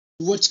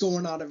What's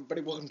going on,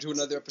 everybody? Welcome to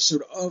another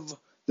episode of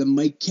the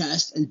Mike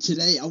Cast. And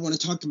today I want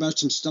to talk about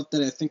some stuff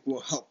that I think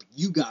will help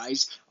you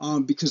guys.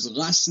 Because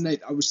last night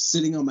I was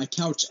sitting on my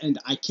couch and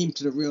I came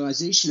to the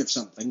realization of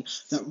something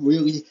that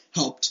really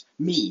helped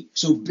me.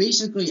 So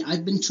basically,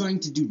 I've been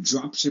trying to do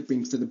drop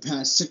shipping for the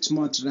past 6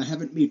 months and I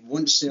haven't made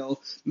one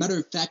sale. Matter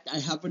of fact, I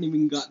haven't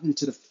even gotten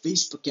to the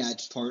Facebook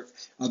ads part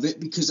of it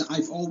because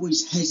I've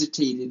always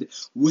hesitated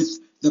with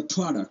the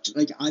product.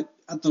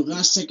 At the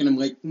last second, I'm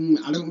like,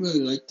 I don't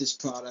really like this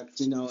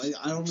product.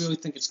 I don't really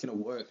think it's gonna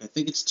work. I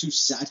think it's too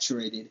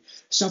saturated,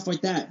 stuff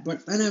like that.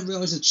 But then I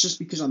realized it's just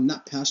because I'm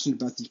not passionate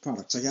about these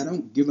products. Like I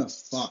don't give a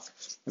fuck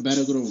about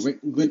a little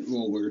lint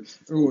roller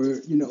or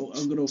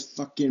a little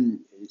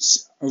fucking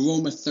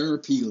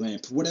aromatherapy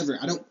lamp, whatever.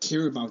 I don't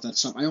care about that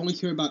stuff. I only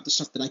care about the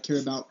stuff that I care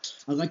about.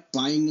 I like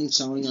buying and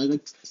selling. I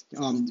like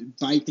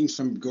buying things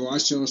from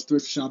garage sales,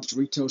 thrift shops,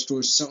 retail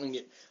stores, selling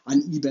it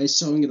on eBay,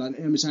 selling it on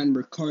Amazon,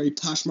 Mercari,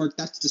 Poshmark.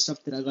 That's the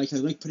stuff that I like. I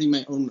like putting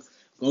my own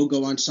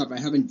logo on stuff. I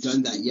haven't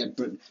done that yet,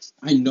 but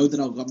I know that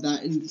I'll love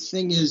that. And the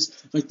thing is,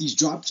 like, these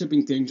drop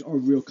shipping things are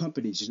real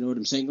companies. You know what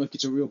I'm saying? Like,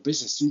 it's a real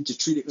business. You need to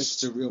treat it like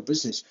it's a real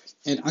business.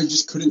 And I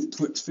just couldn't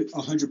put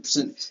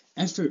 100%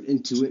 effort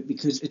into it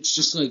because it's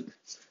just like,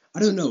 I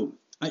don't know.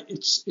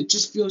 It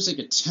just feels like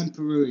a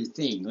temporary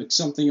thing, like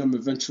something I'm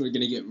eventually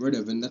going to get rid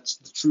of, and that's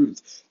the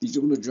truth. These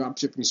little drop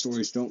shipping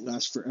stories don't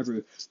last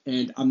forever,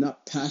 and I'm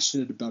not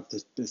passionate about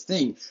the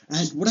thing.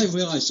 And what I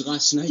realized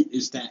last night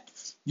is that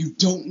you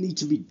don't need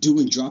to be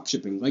doing drop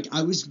shipping. Like,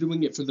 I was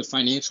doing it for the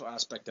financial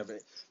aspect of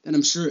it, and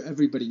I'm sure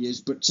everybody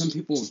is, but some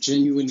people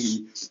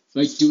genuinely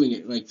like doing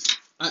it. Like,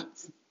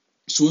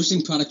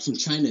 sourcing products from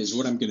China is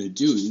what I'm going to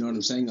do. You know what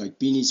I'm saying? Like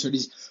beanies,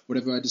 hoodies,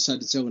 whatever I decide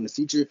to sell in the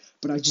future.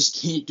 But I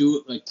just can't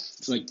do it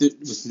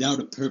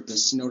without a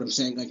purpose. You know what I'm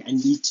saying? Like I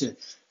need to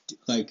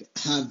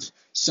have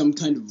some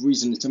kind of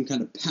reason, some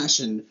kind of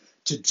passion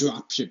to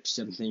drop ship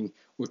something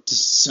or to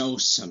sell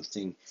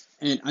something.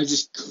 And I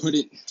just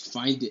couldn't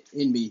find it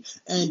in me.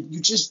 And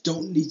you just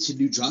don't need to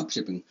do drop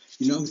shipping.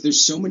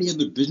 There's so many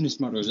other business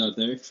models out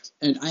there.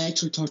 And I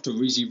actually talked to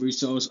Reezy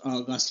Resells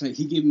last night.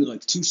 He gave me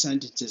like 2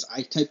 sentences.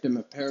 I typed him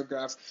a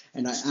paragraph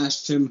and I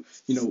asked him,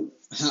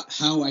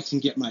 how I can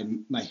get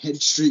my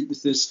head straight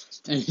with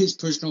this. And his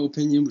personal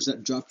opinion was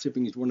that drop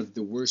shipping is one of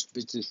the worst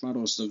business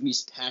models, the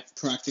least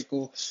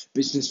practical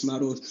business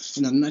models.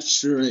 And I'm not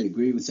sure I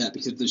agree with that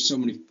because there's so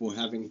many people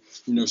having,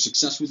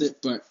 success with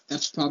it. But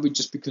that's probably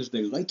just because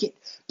they like it.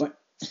 But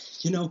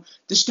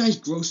this guy's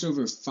grossed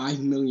over $5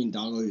 million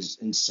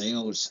in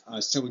sales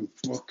selling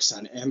books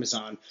on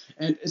Amazon.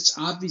 And it's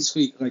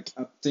obviously like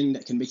a thing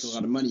that can make a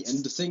lot of money.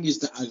 And the thing is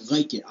that I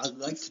like it. I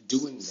like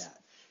doing that.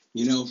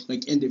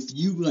 And if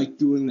you like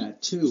doing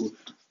that too,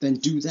 then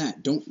do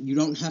that. You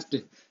don't have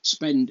to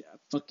spend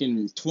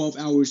fucking 12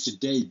 hours a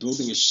day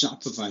building a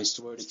Shopify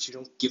store that you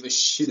don't give a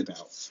shit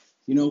about.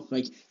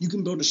 You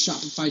can build a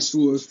Shopify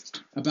store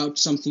about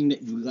something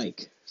that you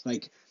like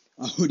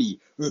a hoodie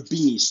or a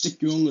beanie,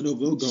 stick your own little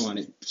logo on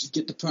it,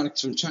 get the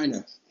products from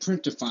China,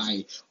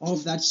 Printify, all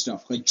of that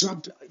stuff.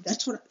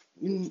 That's what,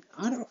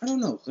 I don't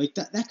know, like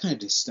that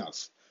kind of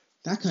stuff.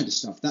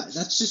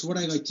 That's just what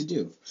I like to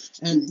do.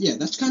 And yeah,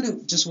 that's kind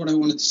of just what I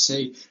wanted to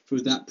say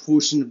for that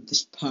portion of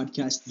this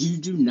podcast. You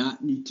do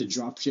not need to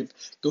drop ship.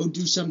 Go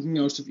do something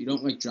else if you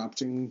don't like drop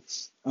shipping.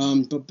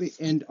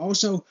 And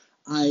also,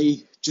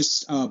 I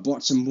just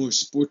bought some more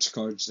sports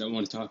cards that I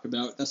want to talk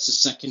about. That's the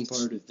second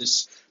part of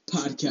this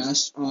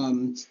podcast.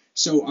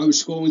 So I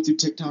was scrolling through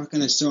TikTok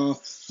and I saw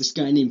this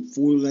guy named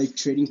Four Life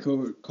Trading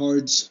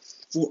Cards.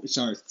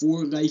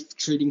 Four Life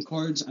Trading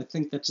Cards. I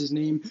think that's his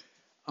name.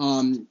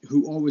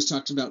 Who always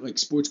talks about like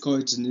sports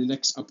cards and the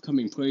next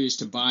upcoming players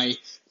to buy,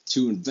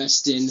 to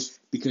invest in,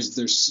 because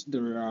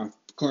their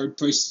card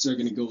prices are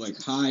going to go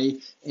like high.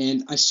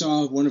 And I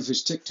saw one of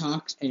his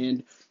TikToks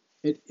and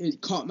it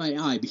caught my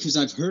eye because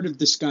I've heard of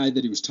this guy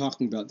that he was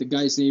talking about. The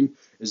guy's name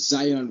is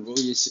Zion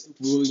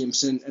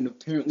Williamson, and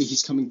apparently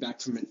he's coming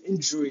back from an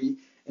injury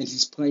and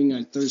he's playing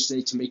on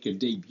Thursday to make a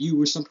debut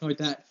or something like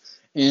that.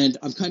 And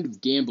I'm kind of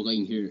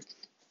gambling here.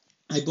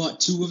 I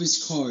bought 2 of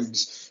his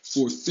cards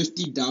for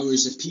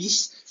 $50 a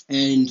piece,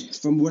 and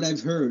from what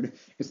I've heard,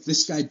 if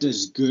this guy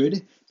does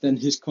good, then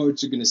his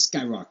cards are going to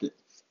skyrocket.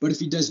 But if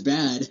he does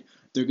bad,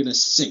 they're going to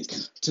sink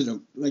to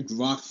the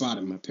rock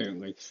bottom,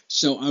 apparently.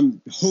 So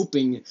I'm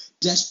hoping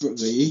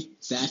desperately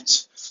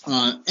that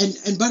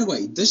and by the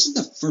way, this is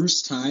the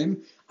first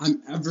time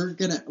I'm ever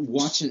going to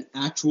watch an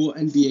actual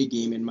NBA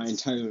game in my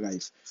entire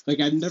life.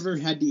 I've never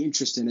had the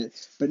interest in it,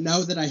 but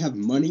now that I have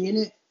money in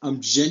it, I'm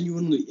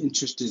genuinely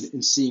interested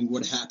in seeing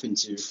what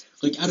happens here.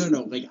 I don't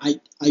know.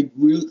 I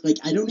really,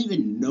 I don't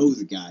even know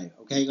the guy,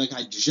 okay?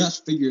 I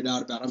just figured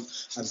out about him.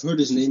 I've heard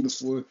his name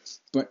before,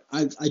 but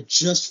I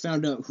just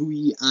found out who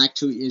he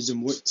actually is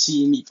and what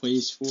team he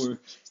plays for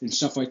and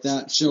stuff like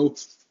that. So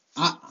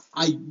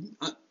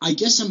I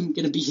guess I'm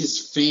gonna be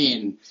his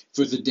fan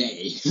for the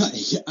day.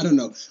 I don't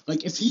know.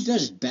 If he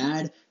does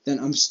bad, then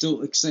I'm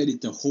still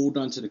excited to hold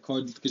on to the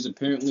cards because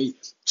apparently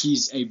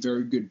he's a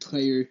very good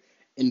player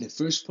in the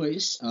first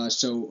place.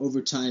 So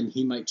over time,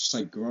 he might just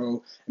like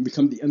grow and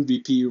become the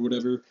MVP or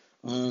whatever.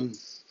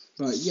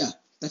 But yeah,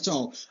 that's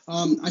all.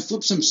 I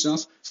flipped some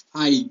stuff.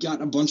 I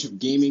got a bunch of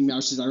gaming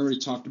mouses. I already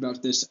talked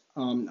about this.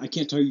 I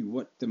can't tell you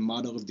what the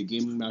model of the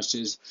gaming mouse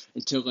is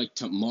until like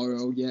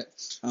tomorrow yet.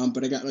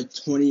 But I got like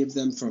 20 of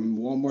them from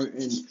Walmart,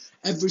 and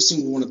every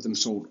single one of them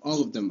sold.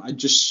 All of them. I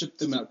just shipped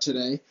them out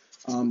today.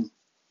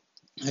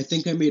 I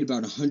think I made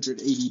about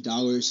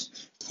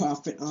 $180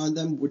 profit on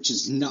them, which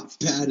is not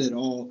bad at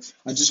all.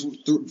 I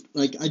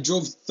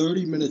drove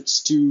 30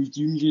 minutes to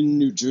Union,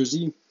 New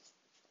Jersey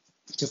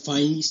to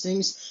find these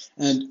things,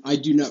 and I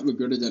do not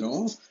regret it at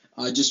all.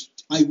 I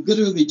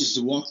literally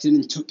just walked in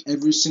and took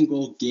every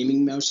single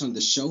gaming mouse on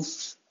the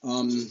shelf.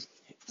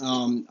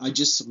 I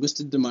just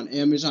listed them on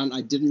Amazon.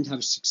 I didn't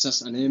have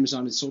success on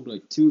Amazon. I sold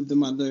like 2 of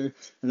them on there,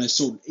 and I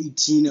sold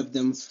 18 of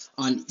them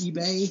on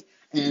eBay.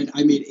 And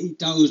I made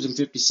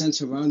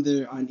 $8.50 around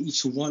there on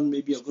each one,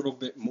 maybe a little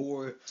bit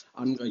more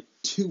on like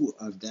 2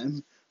 of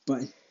them.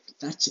 But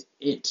that's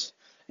it.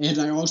 And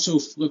I also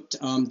flipped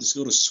this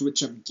little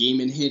switch up game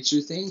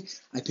enhancer thing.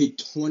 I paid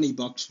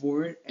 $20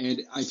 for it,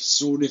 and I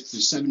sold it for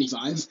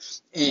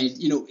 $75.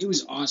 And it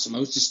was awesome. I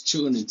was just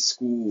chilling in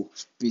school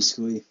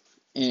basically,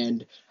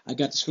 and I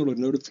got this little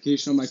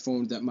notification on my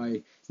phone that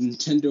my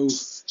Nintendo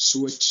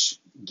Switch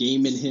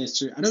game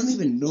enhancer. I don't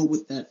even know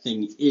what that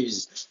thing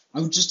is. I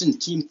was just in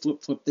Team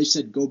Flip Flip. They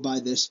said go buy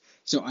this,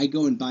 so I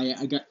go and buy it.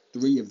 I got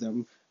 3 of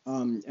them,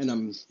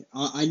 and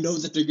I know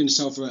that they're gonna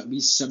sell for at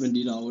least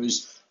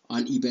 $70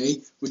 on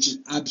eBay, which is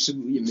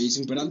absolutely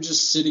amazing. But I'm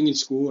just sitting in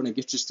school and I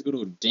get just a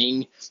little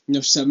ding,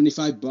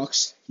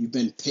 $75. You've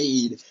been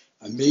paid.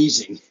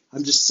 Amazing.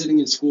 I'm just sitting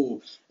in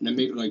school and I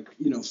made like,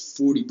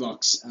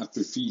 $40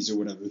 after fees or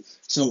whatever.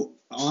 So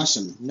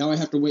awesome. Now I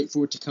have to wait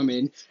for it to come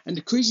in. And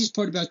the craziest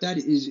part about that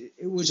is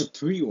it was a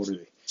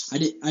pre-order. I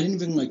didn't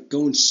even like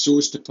go and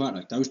source the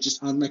product. I was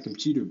just on my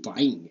computer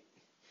buying it.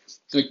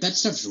 Like that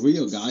stuff's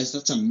real, guys.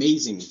 That's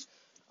amazing.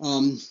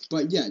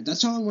 But yeah,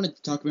 that's all I wanted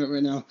to talk about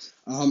right now.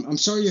 I'm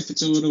sorry if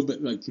it's a little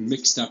bit like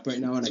mixed up right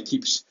now and I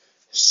keep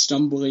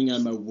stumbling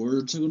on my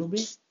words a little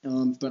bit.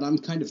 But I'm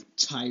kind of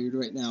tired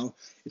right now.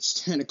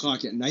 It's 10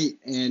 o'clock at night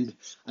and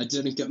I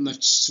didn't get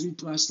much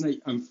sleep last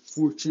night,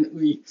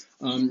 unfortunately.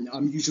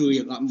 I'm usually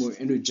a lot more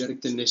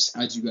energetic than this,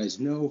 as you guys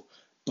know.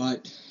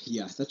 But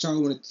yeah, that's all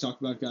I wanted to talk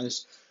about,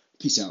 guys.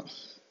 Peace out.